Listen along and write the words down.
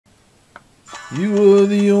You were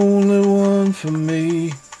the only one for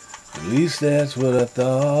me, at least that's what I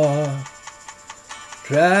thought.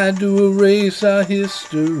 Tried to erase our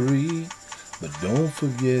history, but don't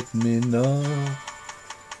forget me now.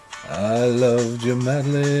 I loved you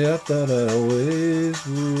madly, I thought I always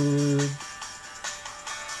would.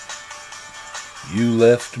 You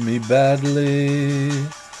left me badly,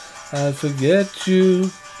 I'd forget you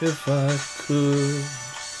if I could.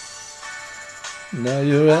 Now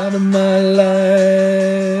you're out of my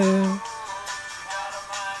life.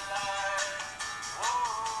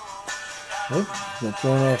 Oops, got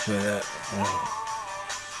thrown off by that. Oh.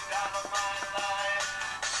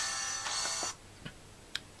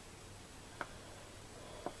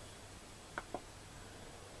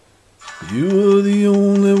 You were the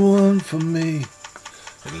only one for me,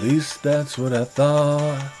 at least that's what I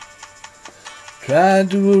thought.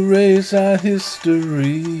 Tried to erase our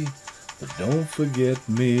history, but don't forget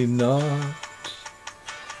me not.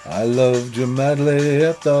 I loved you madly,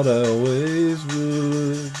 I thought I always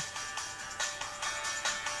would.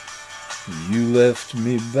 You left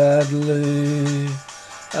me badly,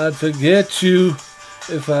 I'd forget you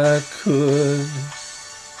if I could.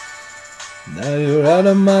 Now you're out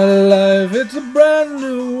of my life, it's a brand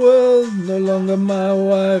new world. No longer my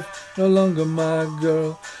wife, no longer my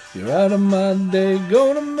girl. You're out of my day,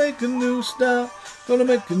 gonna make a new start, gonna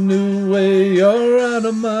make a new way. You're out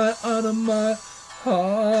of my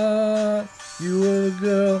heart. You were the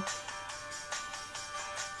girl.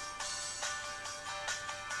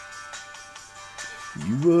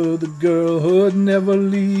 You were the girl who'd never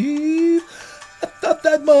leave. I thought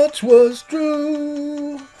that much was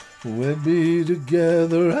true. We'd be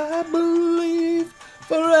together, I believe,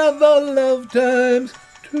 forever, love times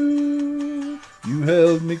two. You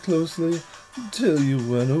held me closely until you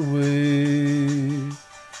went away.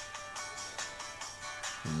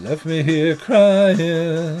 Left me here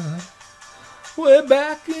crying, way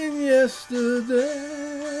back in yesterday.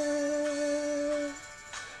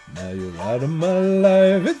 Now you're out of my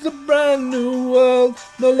life, it's a brand new world.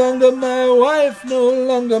 No longer my wife, no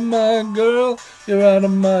longer my girl. You're out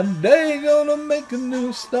of my day, gonna make a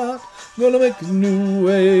new start, gonna make a new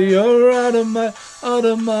way. You're out of my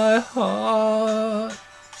heart.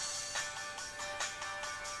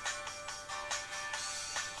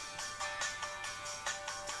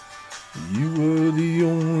 You were the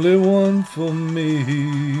only one for me.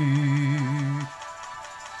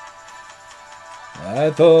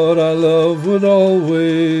 I thought our love would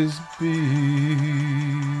always be.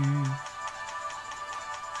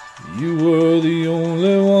 You were the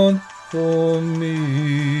only one for me.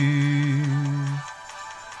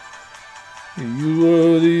 You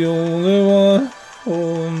were the only one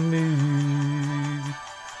for me.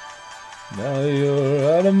 Now you're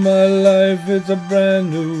out of my life, it's a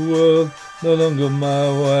brand new world. No longer my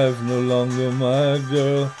wife, no longer my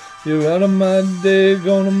girl. You're out of my day,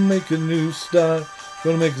 gonna make a new start,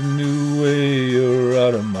 gonna make a new way. You're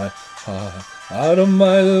out of my heart, out of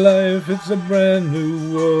my life, it's a brand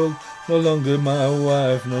new world. No longer my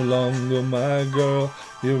wife, no longer my girl.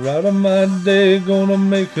 You're out of my day, gonna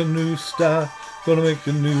make a new start, gonna make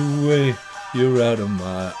a new way. You're out of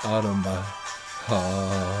my heart.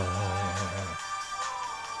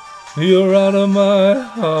 You're out of my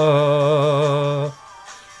heart.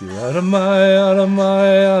 You're out of my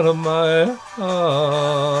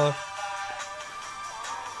heart.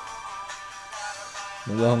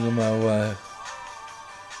 No longer my wife,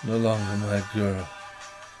 no longer my girl.